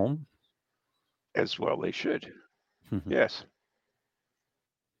 poem. As well, they should. Yes.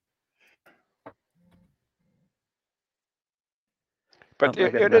 But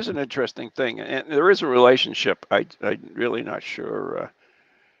it is an interesting thing, and there is a relationship. I'm really not sure.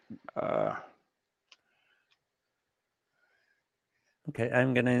 Okay,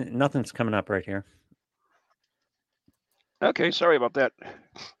 nothing's coming up right here. Okay, sorry about that.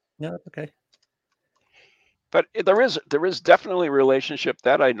 No, that's okay. But there is definitely a relationship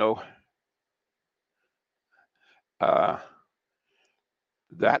that I know. That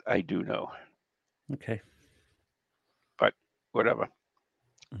I do know. Okay. But whatever.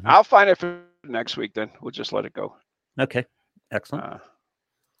 Mm-hmm. I'll find it for next week then. We'll just let it go. Okay. Excellent.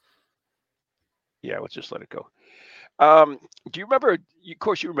 Yeah, we'll just let it go. Do you remember, of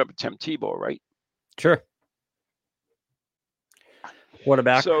course you remember Tim Tebow, right? Sure.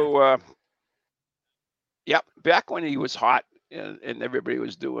 Quarterback. So, yeah, back when he was hot and everybody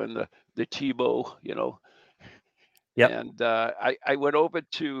was doing the Tebow, Yeah. And I went over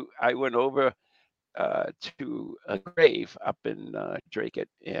to a grave up in Dracut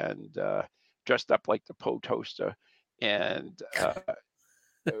and dressed up like the Poe toaster. And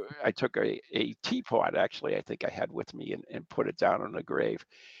I took a teapot, actually, I think I had with me, and put it down on the grave.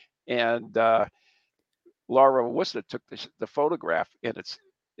 And Laura Worcester took the photograph, and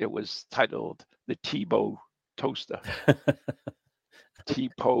it was titled the T-Poe Toaster.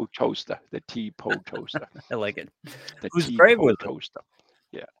 T-Poe Toaster. The T-Poe Toaster. I like it. The Whose grave was it? Toaster.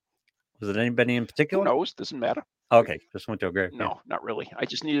 Yeah. Was it anybody in Who particular? knows? Doesn't matter. Okay, just went to a grave. No, not really. I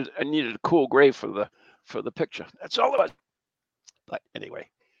needed a cool grave for the picture. That's all it was. But anyway.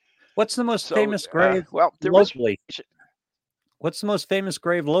 What's the most famous grave there locally? What's the most famous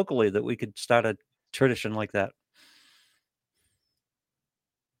grave locally that we could start a tradition like that?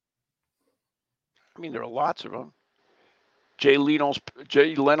 I mean, there are lots of them. Jay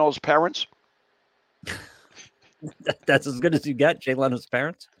Leno's parents. That's as good as you get, Jay Leno's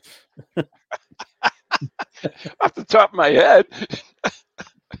parents. Off the top of my head.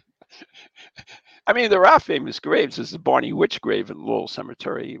 I mean, there are famous graves. There's the Barney Witch grave in Lowell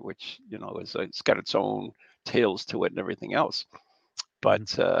Cemetery, which, it's got its own tales to it and everything else.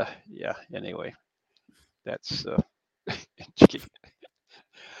 But yeah, anyway, that's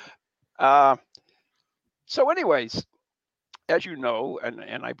so anyways, as you know,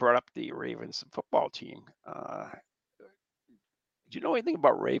 and I brought up the Ravens football team. Do you know anything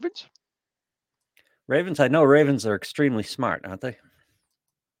about Ravens? Ravens, I know Ravens are extremely smart, aren't they?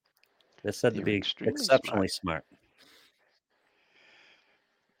 They're said to be exceptionally smart.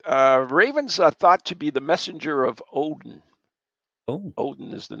 Ravens are thought to be the messenger of Odin. Oh.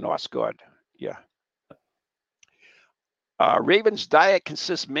 Odin is the Norse god. Yeah. Ravens' diet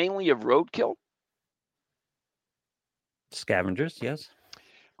consists mainly of roadkill. Scavengers, yes.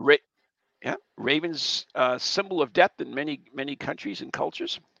 Ravens, symbol of death in many countries and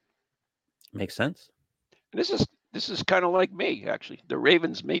cultures. Makes sense. And this is kind of like me, actually. The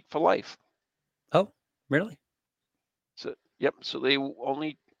ravens mate for life. Oh, really? So yep. So they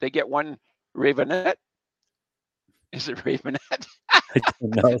get one ravenette. Is it ravenette? I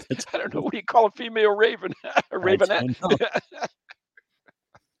don't know. I don't know. What do you call a female raven? A ravenette.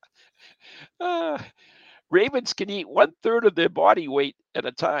 Ravens can eat 1/3 of their body weight at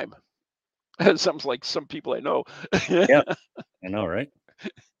a time. Sounds like some people I know. Yeah, I know, right?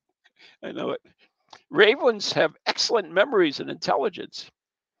 I know it. Ravens have excellent memories and intelligence.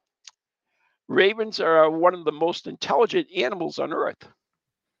 Ravens are one of the most intelligent animals on Earth.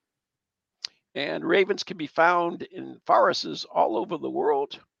 And ravens can be found in forests all over the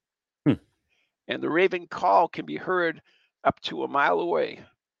world. And the raven call can be heard up to a mile away.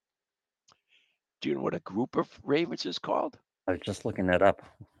 Do you know what a group of ravens is called? I was just looking that up.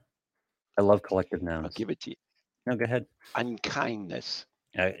 I love collective nouns. I'll give it to you. No, go ahead. Unkindness.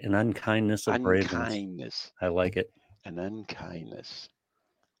 An unkindness of ravens. Unkindness. I like it. An unkindness.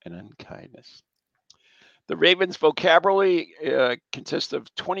 An unkindness. The raven's vocabulary consists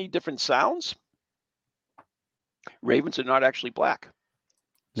of 20 different sounds. Ravens are not actually black.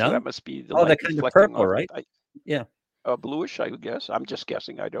 So No? that must be the they're kind of purple, right? Yeah. Bluish, I would guess. I'm just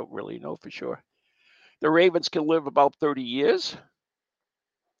guessing. I don't really know for sure. The ravens can live about 30 years.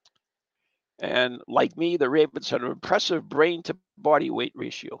 And like me, the ravens have an impressive brain to body weight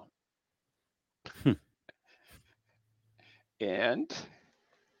ratio. And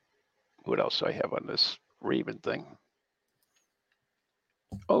what else do I have on this raven thing?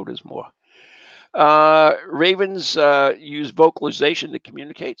 Oh, there's more. Ravens use vocalization to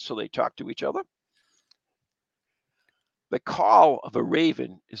communicate, so they talk to each other. The call of a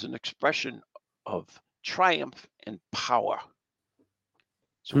raven is an expression of triumph and power.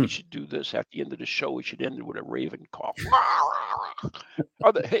 So we should do this at the end of the show. We should end it with a raven call.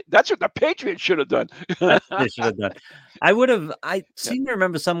 Hey, that's what the Patriots should have done. They should have done. I seem to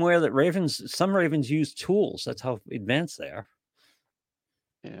remember somewhere that some ravens use tools. That's how advanced they are.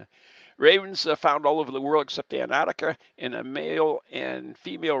 Yeah. Ravens are found all over the world except Antarctica, and a male and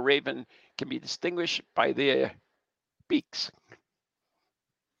female raven can be distinguished by their beaks.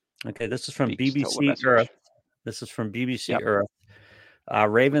 Okay, this is from BBC Earth. This is from BBC Earth.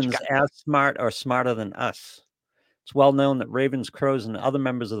 Ravens as smart or smarter than us. It's well known that ravens, crows, and other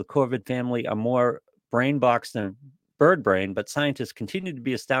members of the corvid family are more brain box than bird brain, but scientists continue to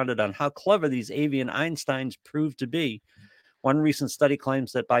be astounded on how clever these avian Einsteins prove to be. One recent study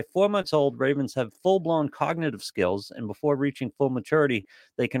claims that by 4 months old, ravens have full-blown cognitive skills, and before reaching full maturity,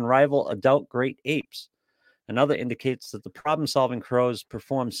 they can rival adult great apes. Another indicates that the problem-solving crows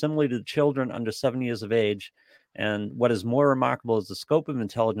perform similarly to children under 7 years of age, and what is more remarkable is the scope of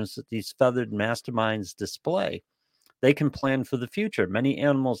intelligence that these feathered masterminds display. they can plan for the future. Many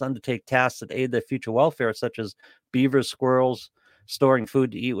animals undertake tasks that aid their future welfare, such as beavers, squirrels, storing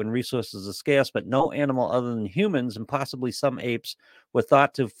food to eat when resources are scarce, but no animal other than humans and possibly some apes were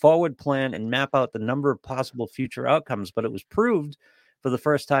thought to forward plan and map out the number of possible future outcomes. But it was proved for the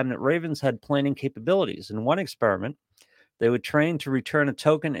first time that ravens had planning capabilities. In one experiment, they were trained to return a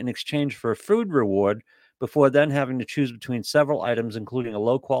token in exchange for a food reward before then having to choose between several items, including a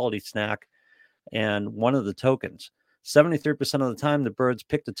low-quality snack and one of the tokens. 73% of the time, the birds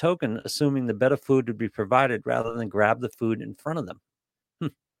picked a token, assuming the better food would be provided rather than grab the food in front of them. They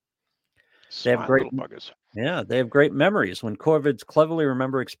have Smart great, little buggers. yeah, they have great memories. When corvids cleverly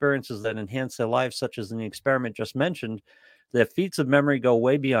remember experiences that enhance their lives, such as in the experiment just mentioned, their feats of memory go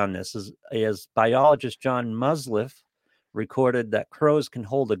way beyond this. As biologist John Musliff recorded that crows can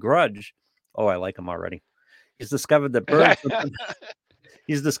hold a grudge. Oh, I like him already. He's discovered that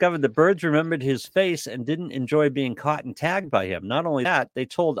birds remembered his face and didn't enjoy being caught and tagged by him. Not only that, they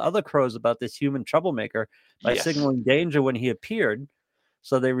told other crows about this human troublemaker by Yes. signaling danger when he appeared.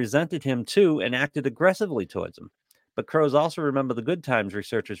 So they resented him too and acted aggressively towards him. But crows also remember the good times.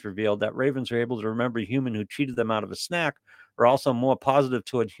 Researchers revealed that ravens are able to remember a human who cheated them out of a snack, or also more positive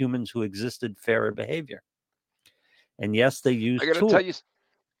toward humans who exhibited fairer behavior. And yes, they use I got to tools. tell you,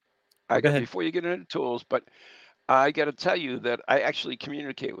 Go ahead. before you get into tools, but I got to tell you that I actually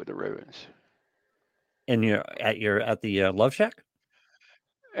communicate with the ravens And you're at the Love Shack?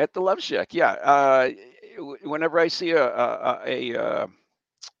 at the Love Shack. Yeah. Whenever I see a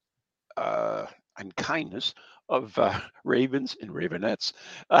unkindness of ravens and ravenettes,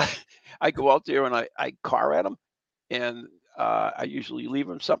 I go out there and I car at them, and I usually leave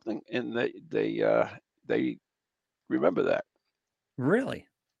them something, and they remember that. Really?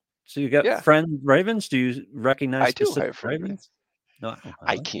 So you got Yeah, friend ravens? Do you recognize I do specific have friends. ravens? No,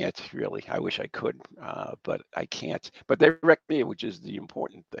 I can't really. I wish I could, but I can't. But they wreck me, which is the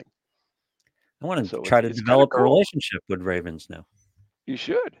important thing. I want to So try to it's kind of develop a cool. relationship with ravens now. You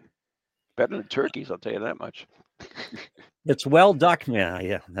should. Better than turkeys, I'll tell you that much. It's well documented.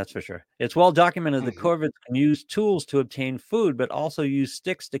 Yeah, that's for sure. It's well documented that Mhm. corvids can use tools to obtain food, but also use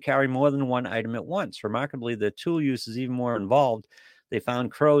sticks to carry more than one item at once. Remarkably, their tool use is even more involved. They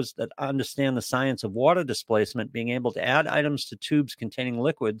found crows that understand the science of water displacement being able to add items to tubes containing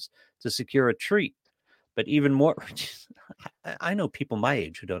liquids to secure a treat. But even more, I know people my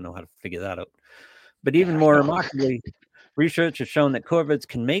age who don't know how to figure that out. But even Yeah, I more know. remarkably, research has shown that corvids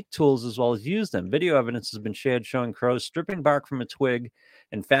can make tools as well as use them. Video evidence has been shared showing crows stripping bark from a twig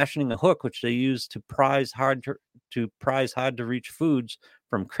and fashioning a hook, which they use to prize hard to reach foods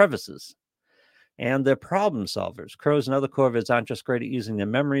from crevices. And they're problem solvers. Crows and other corvids aren't just great at using their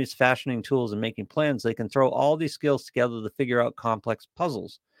memories, fashioning tools, and making plans. They can throw all these skills together to figure out complex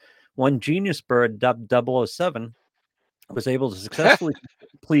puzzles. One genius bird, dubbed 007, was able to successfully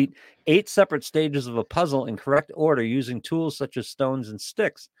complete 8 separate stages of a puzzle in correct order using tools such as stones and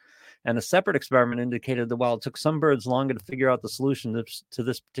sticks. And a separate experiment indicated that while it took some birds longer to figure out the solution to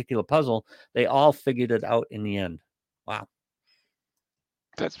this particular puzzle, they all figured it out in the end. Wow.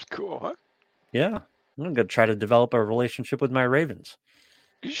 That's cool, huh? Yeah. I'm going to try to develop a relationship with my ravens.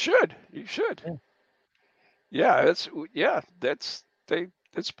 You should. You should. Yeah. Yeah, that's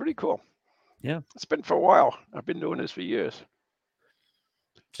pretty cool. Yeah. It's been for a while. I've been doing this for years.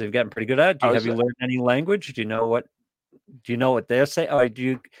 So you've gotten pretty good at it. Have you learned any language? Do you know what they're saying? Or do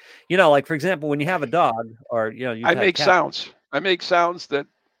you like, for example, when you have a dog or, I make sounds. I make sounds that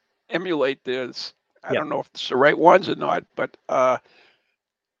emulate this. I don't know if it's the right ones or not, but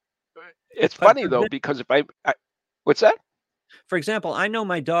it's funny though, because if I what's that? For example, I know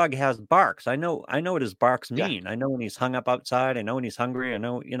my dog has barks. I know what his barks Yeah. mean. I know when he's hung up outside. I know when he's hungry. I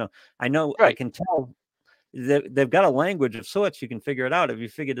know, I know, I Right. can tell they've got a language of sorts. You can figure it out. Have you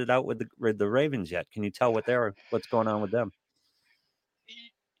figured it out with the ravens yet? Can you tell what's going on with them?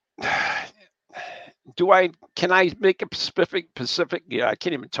 Can I make a specific? Yeah, I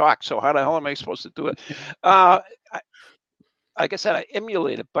can't even talk. So how the hell am I supposed to do it? Like I said, I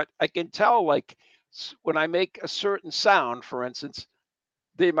emulate it, but I can tell, like, when I make a certain sound, for instance,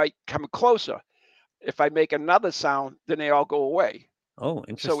 they might come closer. If I make another sound, then they all go away. Oh,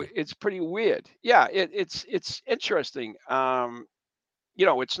 interesting. So it's pretty weird. Yeah, it's interesting.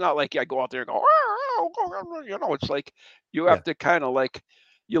 It's not like I go out there and go, it's like you have to kind of like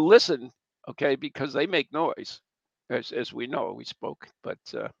you listen, okay, because they make noise, as we know, we spoke. But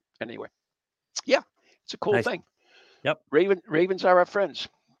anyway, yeah, it's a cool Nice. thing. Yep. Ravens are our friends.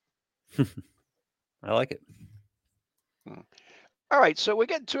 I like it. All right, so we're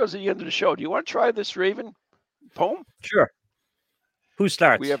getting towards the end of the show. Do you want to try this Raven poem? Sure. Who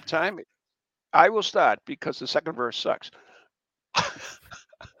starts? We have time. I will start because the second verse sucks.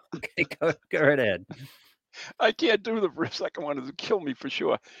 Okay, go right ahead. I can't do the second one. It'll kill me for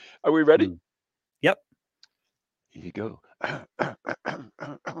sure. Are we ready? Yep. Here you go.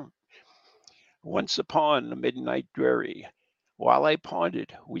 Once upon a midnight dreary, while I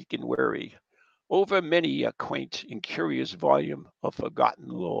pondered, weak and weary, over many a quaint and curious volume of forgotten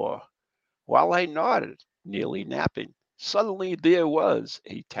lore, while I nodded, nearly napping, suddenly there was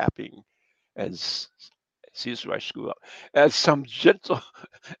a tapping, as see this is where I screw up, as some gentle,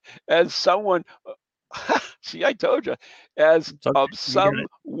 as someone. See, I told you, as It's okay. of You got it.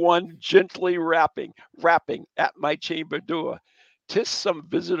 someone gently rapping at my chamber door. 'Tis some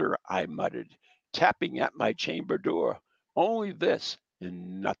visitor, I muttered, tapping at my chamber door. Only this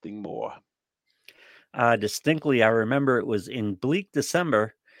and nothing more. Distinctly, I remember it was in bleak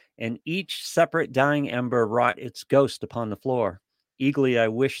December, and each separate dying ember wrought its ghost upon the floor. Eagerly I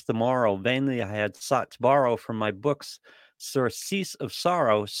wished the morrow, vainly I had sought to borrow from my books surcease of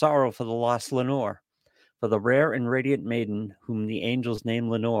sorrow, sorrow for the lost Lenore, for the rare and radiant maiden whom the angels name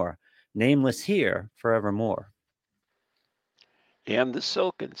Lenore, nameless here forevermore. And the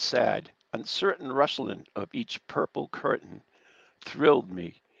silken, sad, uncertain rustling of each purple curtain thrilled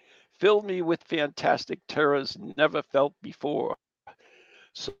me, filled me with fantastic terrors never felt before.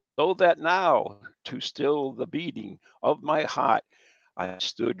 So that now, to still the beating of my heart, I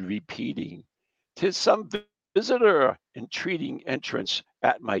stood repeating, 'tis some visitor entreating entrance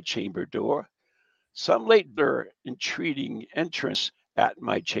at my chamber door. Some later entreating entrance at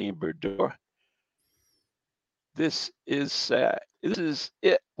my chamber door. This is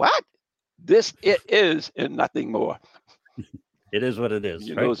it. What? This it is and nothing more. It is what it is,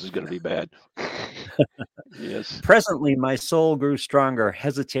 You right? know this is going to be bad. Yes. Presently my soul grew stronger,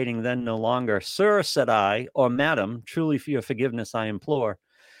 hesitating then no longer. Sir, said I, or madam, truly for your forgiveness I implore.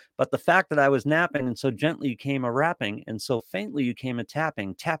 But the fact that I was napping, and so gently you came a rapping, and so faintly you came a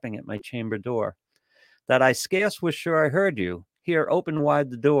tapping, tapping at my chamber door, that I scarce was sure I heard you. Here, open wide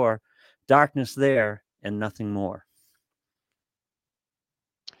the door, darkness there, and nothing more.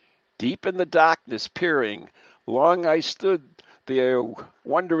 Deep in the darkness peering, long I stood there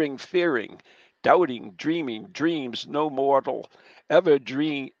wondering, fearing, doubting, dreaming dreams no mortal ever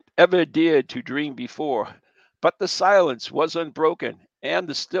dared to dream before. But the silence was unbroken, and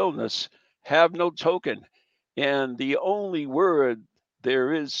the stillness have no token, and the only word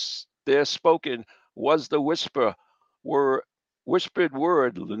there spoken was the whispered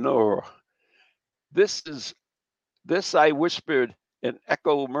word, Lenore. This is this I whispered, and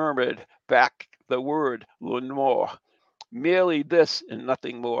echo murmured back the word Lenore. Merely this and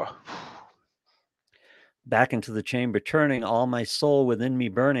nothing more. Back into the chamber turning, all my soul within me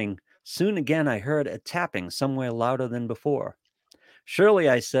burning, soon again I heard a tapping somewhere louder than before. Surely,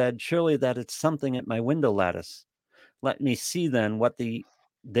 I said, surely that it's something at my window lattice. Let me see then what the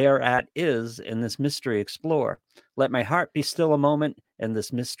thereat is, and this mystery explore. Let my heart be still a moment, and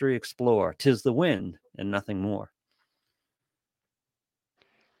this mystery explore. 'Tis the wind, and nothing more.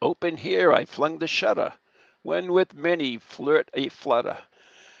 Open here I flung the shutter, when with many flirt a flutter.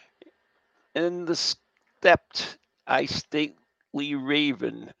 In the stepped I stately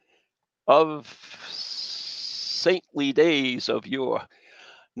raven of saintly days of yore,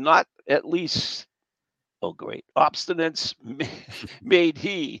 not at least, oh great, obstinance made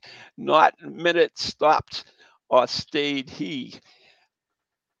he, not minute stopped or stayed he,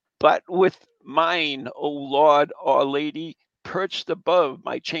 but with mine, O Lord or Lady, perched above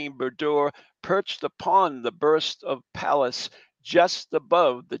my chamber door, perched upon the burst of palace, just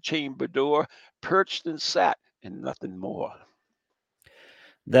above the chamber door, perched and sat, and nothing more.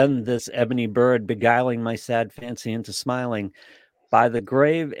 Then this ebony bird, beguiling my sad fancy into smiling, by the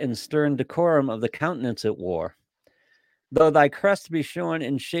grave and stern decorum of the countenance it wore. Though thy crest be shorn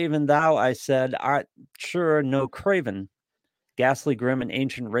and shaven, thou, I said, art sure no craven, ghastly grim and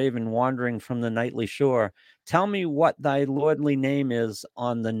ancient raven wandering from the nightly shore. Tell me what thy lordly name is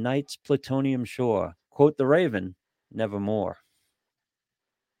on the night's plutonium shore. Quote the raven, nevermore.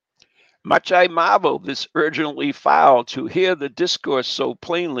 Much I marvel this urgently foul to hear the discourse so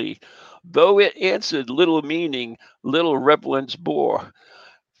plainly, though it answered little meaning, little relevance bore.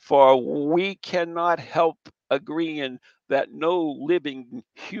 For we cannot help agreeing that no living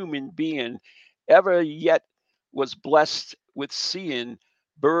human being ever yet was blessed with seeing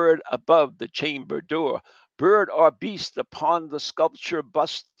bird above the chamber door, bird or beast upon the sculpture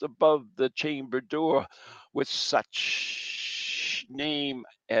bust above the chamber door, with such name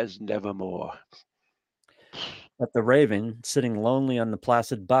as nevermore. But the raven, sitting lonely on the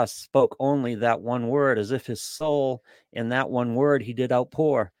placid bust, spoke only that one word, as if his soul in that one word he did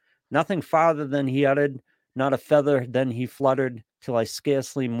outpour. Nothing farther than he uttered, not a feather then he fluttered, till I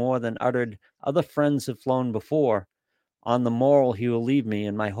scarcely more than uttered, other friends have flown before. On the morrow he will leave me,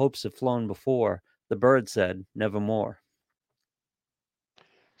 and my hopes have flown before. The bird said, nevermore.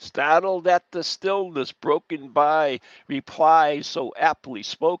 Startled at the stillness broken by reply so aptly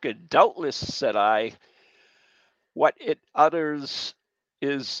spoken, doubtless, said I, what it utters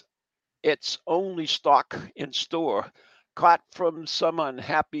is its only stock in store, caught from some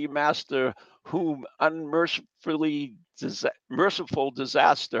unhappy master whom merciful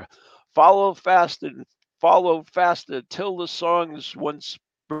disaster followed faster till the songs once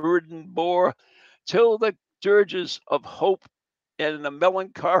burden bore, till the dirges of hope and the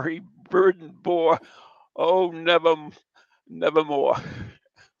melancholy burden bore. Oh, nevermore.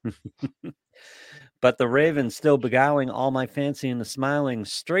 But the raven still beguiling all my fancy into smiling,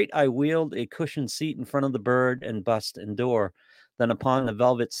 straight I wheeled a cushioned seat in front of the bird and bust and door. Then upon the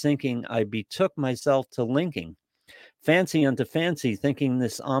velvet sinking, I betook myself to linking fancy unto fancy, thinking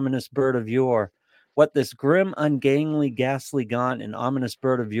this ominous bird of yore, what this grim, ungainly, ghastly, gaunt, and ominous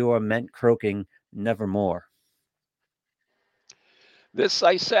bird of yore meant croaking, nevermore. This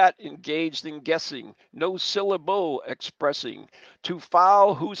I sat engaged in guessing, no syllable expressing, to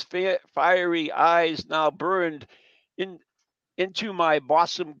fowl whose fiery eyes now burned into my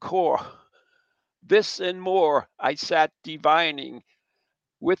bosom core. This and more I sat divining,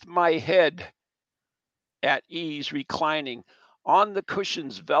 with my head at ease reclining on the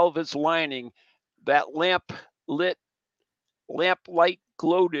cushion's velvet's lining. That lamp light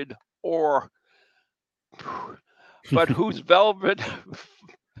gloated o'er, but whose velvet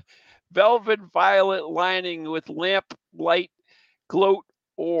violet lining with lamp light gloat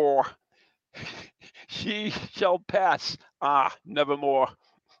o'er. She shall pass, nevermore.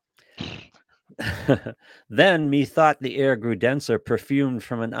 Then methought the air grew denser, perfumed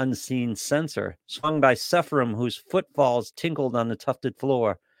from an unseen censer, swung by Sephirim whose footfalls tinkled on the tufted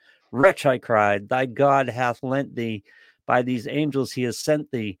floor. Wretch, I cried, thy God hath lent thee, by these angels he has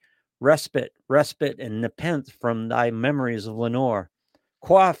sent thee, respite, and nepenthe from thy memories of Lenore.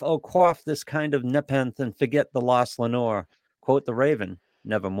 Quaff, oh quaff this kind of nepenthe, and forget the lost Lenore. Quote the raven,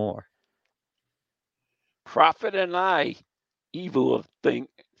 nevermore. Prophet and I, evil of thing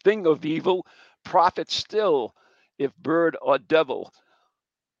of evil, prophet still, if bird or devil.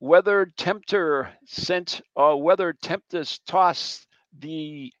 Whether tempter sent or whether tempest tossed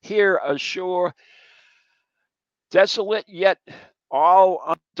thee here ashore, desolate yet all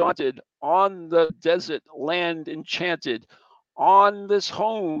undaunted, on the desert land enchanted, on this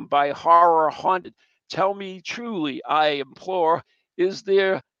home by horror haunted, tell me truly, I implore, is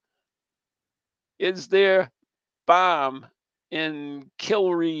there balm in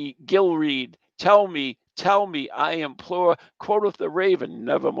Gilreed? Tell me, I implore, quoteth the raven,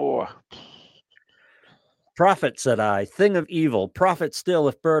 nevermore. Prophet, said I, thing of evil, prophet still,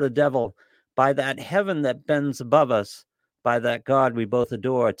 if bird or devil, by that heaven that bends above us, by that God we both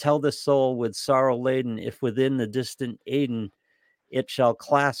adore, tell this soul with sorrow laden, if within the distant Aidenn it shall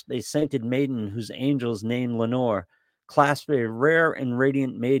clasp a sainted maiden whose angels name Lenore, clasp a rare and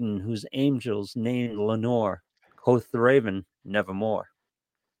radiant maiden whose angels named Lenore. Quoth the raven, nevermore.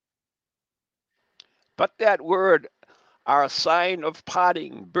 But that word are a sign of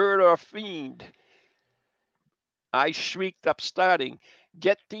parting, bird or fiend. I shrieked upstarting,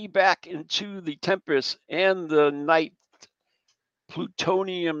 get thee back into the tempest and the night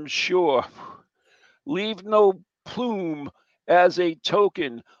plutonium shore. Leave no plume as a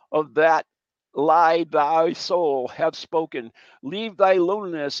token of that lie thy soul have spoken. Leave thy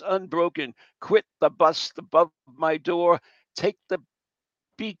loneliness unbroken. Quit the bust above my door. Take the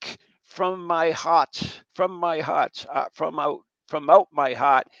beak from out my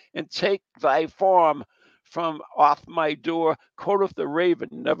heart, and take thy form from off my door. Quoteth the raven,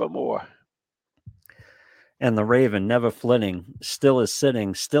 nevermore. And the raven, never flitting, still is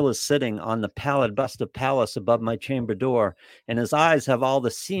sitting on the pallid bust of Pallas above my chamber door, and his eyes have all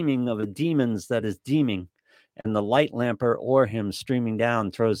the seeming of a demon's that is deeming, and the light lamper o'er him streaming down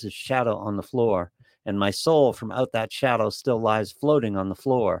throws his shadow on the floor, and my soul from out that shadow still lies floating on the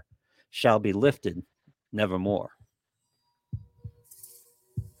floor, shall be lifted nevermore.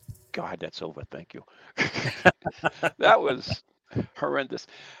 God, that's over. Thank you. That was horrendous.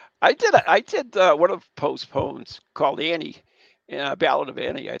 I did one of Poe's poems called Annie, Ballad of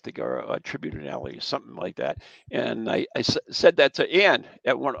Annie, I think, or a tribute to Annie, something like that. And I said that to Ann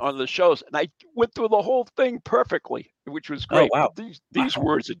at one on the shows, and I went through the whole thing perfectly, which was great. Oh, wow. But these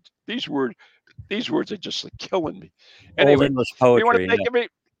words are just like killing me. Anyway, Old English poetry. we want to thank every.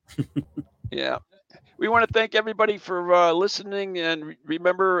 Yeah. we want to thank everybody for listening. And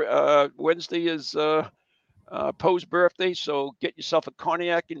remember, Wednesday is Poe's birthday, so get yourself a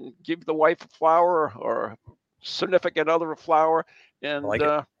cognac and give the wife a flower or significant other a flower. And like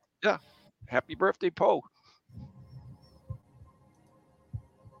it. yeah, happy birthday, Poe.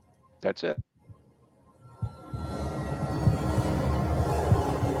 That's it.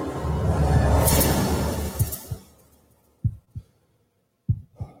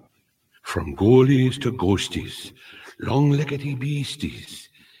 From goalies to ghosties, long-leggedy beasties,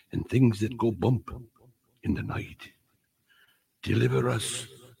 and things that go bump in the night. Deliver us,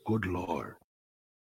 good Lord,